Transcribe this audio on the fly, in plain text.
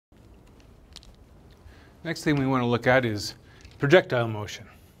Next thing we want to look at is projectile motion.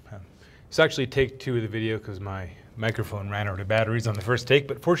 It's actually take 2 of the video because my microphone ran out of batteries on the first take,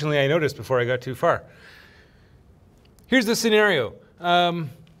 but fortunately I noticed before I got too far. Here's the scenario.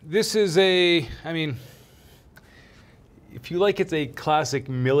 This is if you like, it's a classic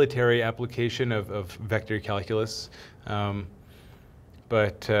military application of vector calculus.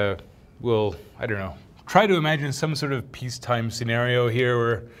 But we'll, I don't know, try to imagine some sort of peacetime scenario here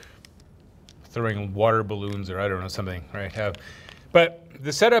where throwing water balloons or I don't know, something, right? But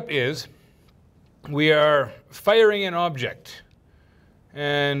the setup is we are firing an object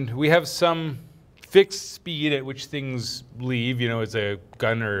and we have some fixed speed at which things leave. You know, it's a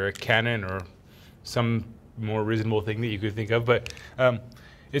gun or a cannon or some more reasonable thing that you could think of, but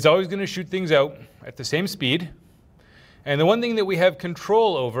it's always going to shoot things out at the same speed. And the one thing that we have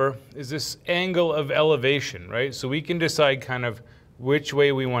control over is this angle of elevation, right? So we can decide kind of which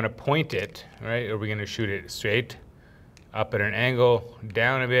way we want to point it, right? Are we going to shoot it straight, up at an angle,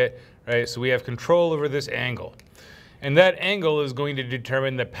 down a bit, right? So we have control over this angle. And that angle is going to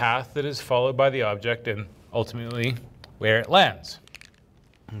determine the path that is followed by the object and ultimately where it lands,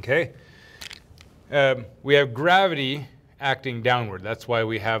 okay? We have gravity acting downward. That's why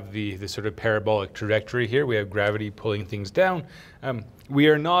we have the sort of parabolic trajectory here. We have gravity pulling things down. We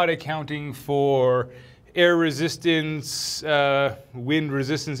are not accounting for air resistance, wind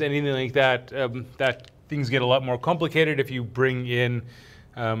resistance, anything like that. That things get a lot more complicated if you bring in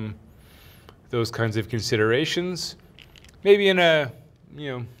those kinds of considerations. Maybe in a,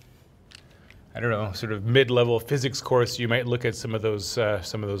 I don't know, sort of mid-level physics course, you might look at some of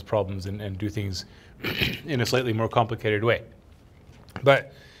those problems and do things in a slightly more complicated way.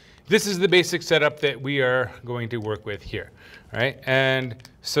 But this is the basic setup that we are going to work with here, right? And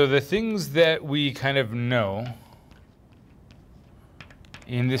so the things that we kind of know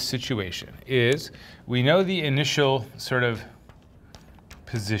in this situation is we know the initial sort of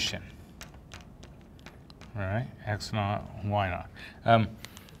position, all right? X naught, Y naught.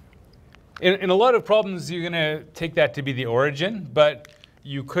 In a lot of problems, you're going to take that to be the origin, but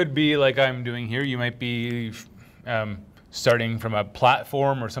you could be, like I'm doing here, you might be starting from a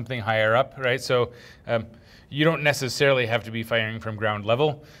platform or something higher up, right? So you don't necessarily have to be firing from ground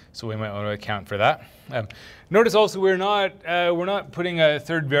level, so we might want to account for that. Notice also we're not putting a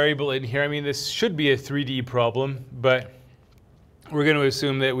third variable in here. I mean, this should be a 3D problem, but we're going to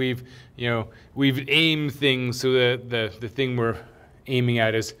assume that we've aimed things so that the thing we're aiming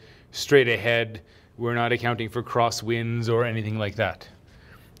at is straight ahead. We're not accounting for crosswinds or anything like that.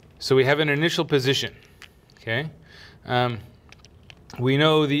 So we have an initial position, okay? We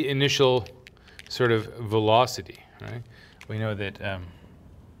know the initial sort of velocity, right? We know that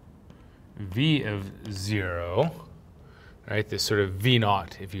v of 0, right, this sort of v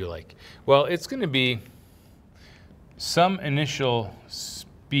naught, if you like. Well, it's going to be some initial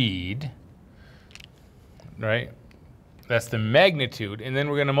speed, right? That's the magnitude, and then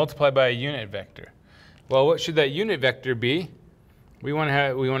we're going to multiply by a unit vector. Well, what should that unit vector be? We want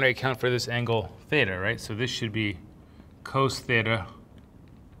to account for this angle theta, right? So this should be cos theta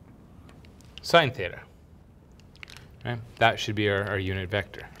sine theta, right? That should be our unit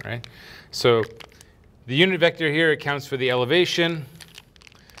vector, right? So the unit vector here accounts for the elevation.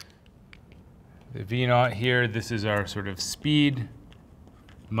 The v naught here, this is our sort of speed,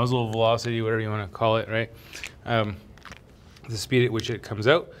 muzzle velocity, whatever you want to call it, right? The speed at which it comes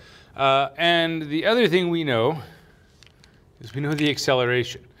out. And the other thing we know is we know the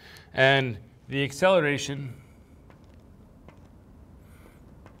acceleration. And the acceleration,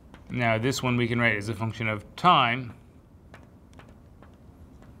 now this one we can write as a function of time,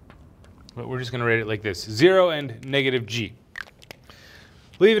 but we're just going to write it like this, 0 and negative g.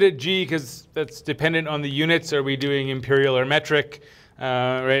 Leave it at g because that's dependent on the units. Are we doing imperial or metric?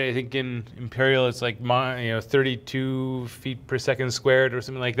 Right, I think in imperial it's like 32 feet per second squared or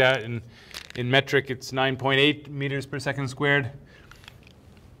something like that, and in metric it's 9.8 meters per second squared,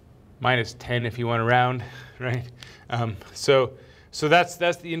 minus 10 if you want to round, right? So that's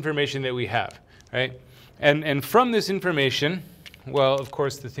the information that we have, right? And from this information, well, of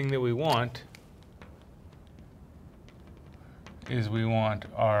course, the thing that we want is we want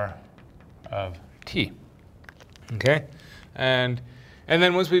r of t, okay? And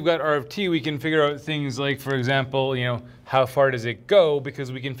then once we've got r of t, we can figure out things like, for example, how far does it go?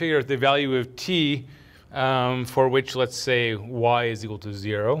 Because we can figure out the value of t for which, let's say, y is equal to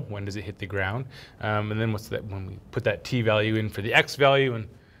 0. When does it hit the ground? And then when we put that t value in for the x value and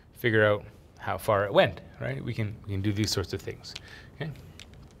figure out how far it went, right? We can do these sorts of things. Okay.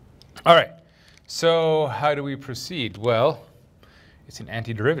 All right. So how do we proceed? Well, it's an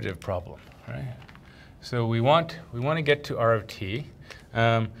antiderivative problem, right? So we want to get to r of t.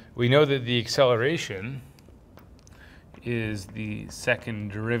 We know that the acceleration is the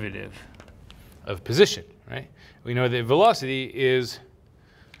second derivative of position, right? We know that velocity is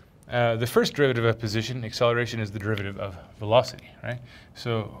the first derivative of position. Acceleration is the derivative of velocity, right?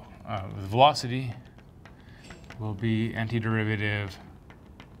 So velocity will be antiderivative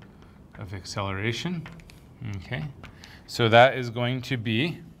of acceleration. Okay, so that is going to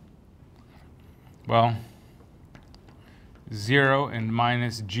be, well, 0 and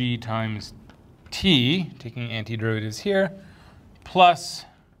minus g times t, taking antiderivatives here, plus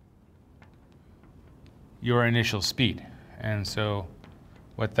your initial speed. And so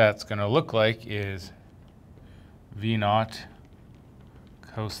what that's going to look like is v naught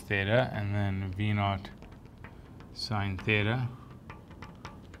cos theta and then v naught sine theta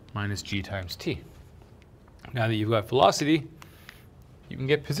minus g times t. Now that you've got velocity, you can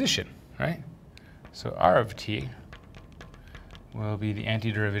get position, right? So r of t will be the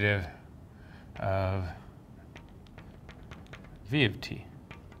antiderivative of v of t,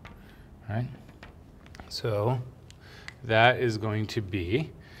 right? So that is going to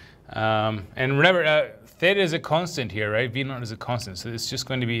be, and remember, theta is a constant here, right? V naught is a constant, so it's just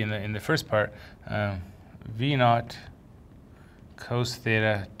going to be in the first part, v naught cos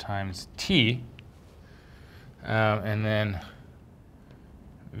theta times t, and then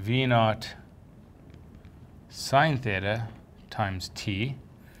v naught sine theta times t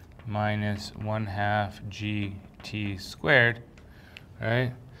minus 1/2 gt squared,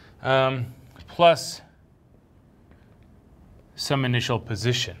 right? Plus some initial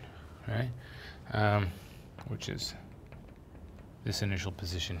position, right? Which is this initial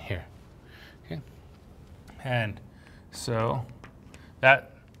position here. Okay, and so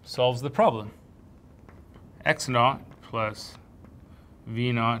that solves the problem. X naught plus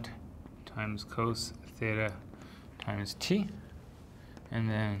v naught times cos theta times t, and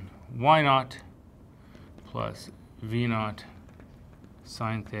then y naught plus v naught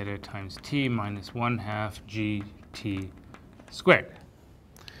sine theta times t minus 1/2 gt squared.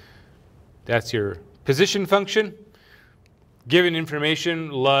 That's your position function. Given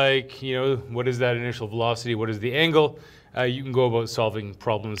information like, what is that initial velocity, what is the angle, you can go about solving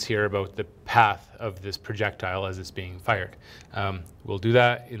problems here about the path of this projectile as it's being fired. We'll do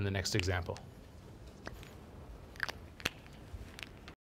that in the next example.